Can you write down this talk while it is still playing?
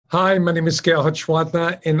Hi, my name is Gerhard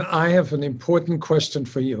Schwartner, and I have an important question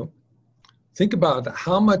for you. Think about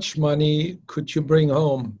how much money could you bring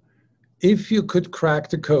home if you could crack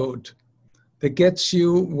the code that gets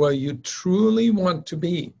you where you truly want to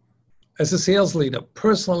be as a sales leader,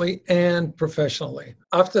 personally and professionally.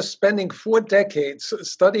 After spending 4 decades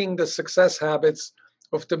studying the success habits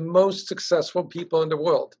of the most successful people in the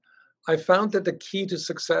world, I found that the key to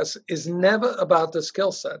success is never about the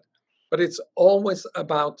skill set, but it's always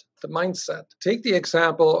about the mindset. Take the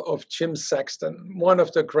example of Jim Sexton, one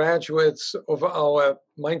of the graduates of our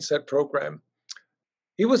mindset program.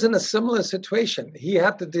 He was in a similar situation. He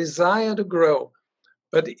had the desire to grow,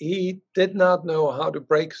 but he did not know how to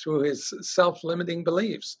break through his self-limiting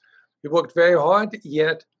beliefs. He worked very hard,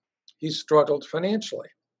 yet he struggled financially.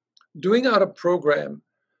 Doing our program,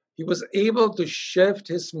 he was able to shift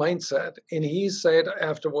his mindset, and he said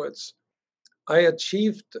afterwards, I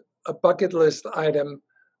achieved a bucket list item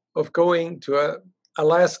of going to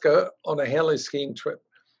Alaska on a heli skiing trip.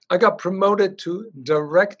 I got promoted to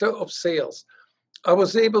director of sales. I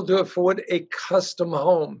was able to afford a custom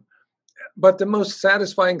home. But the most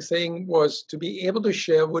satisfying thing was to be able to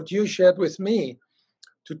share what you shared with me,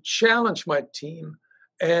 to challenge my team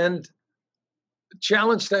and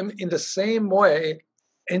challenge them in the same way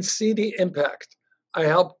and see the impact. I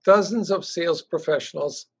help dozens of sales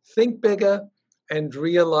professionals think bigger and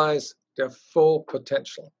realize their full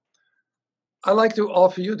potential. I'd like to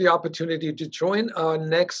offer you the opportunity to join our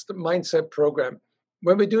next mindset program.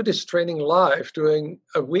 When we do this training live during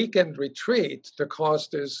a weekend retreat, the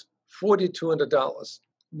cost is $4,200.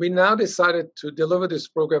 We now decided to deliver this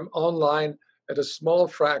program online at a small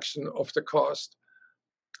fraction of the cost.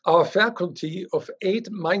 Our faculty of 8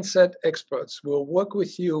 mindset experts will work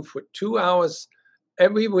with you for 2 hours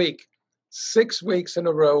every week, 6 weeks in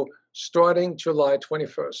a row, starting July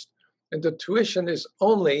 21st. And the tuition is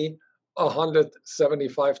only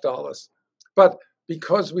 $175. But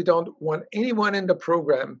because we don't want anyone in the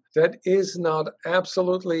program that is not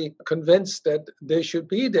absolutely convinced that they should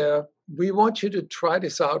be there, we want you to try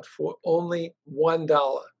this out for only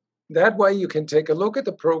 $1. That way you can take a look at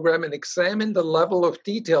the program and examine the level of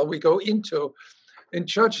detail we go into and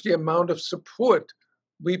judge the amount of support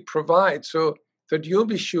we provide so that you'll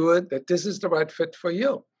be sure that this is the right fit for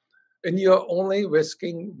you. And you're only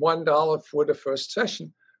risking $1 for the first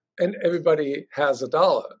session. And everybody has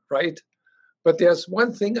 $1, right? But there's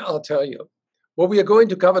one thing I'll tell you. What we are going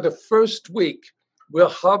to cover the first week will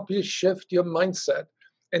help you shift your mindset,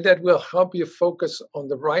 and that will help you focus on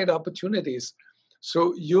the right opportunities.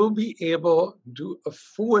 So you'll be able to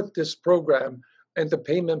afford this program and the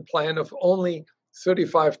payment plan of only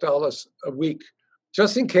 $35 a week.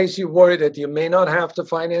 Just in case you worry that you may not have the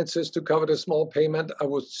finances to cover the small payment, I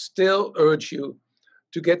would still urge you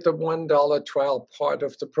to get the $1 trial part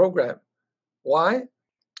of the program. Why?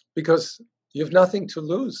 Because you have nothing to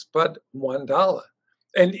lose but $1.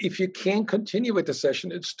 And if you can't continue with the session,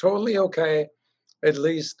 it's totally okay. At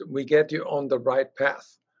least we get you on the right path.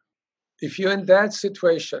 If you're in that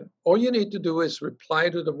situation, all you need to do is reply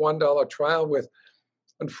to the $1 trial with,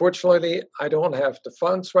 unfortunately, I don't have the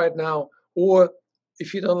funds right now. Or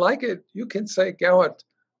if you don't like it, you can say, Gerhard,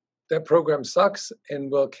 that program sucks and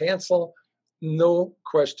we'll cancel. No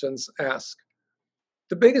questions asked.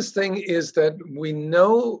 The biggest thing is that we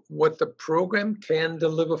know what the program can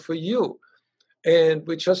deliver for you. And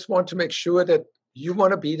we just want to make sure that you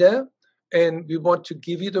want to be there, and we want to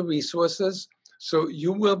give you the resources so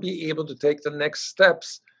you will be able to take the next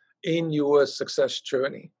steps in your success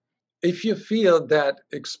journey. If you feel that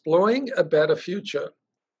exploring a better future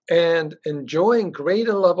and enjoying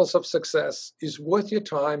greater levels of success is worth your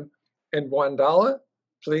time and $1,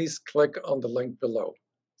 please click on the link below.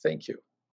 Thank you.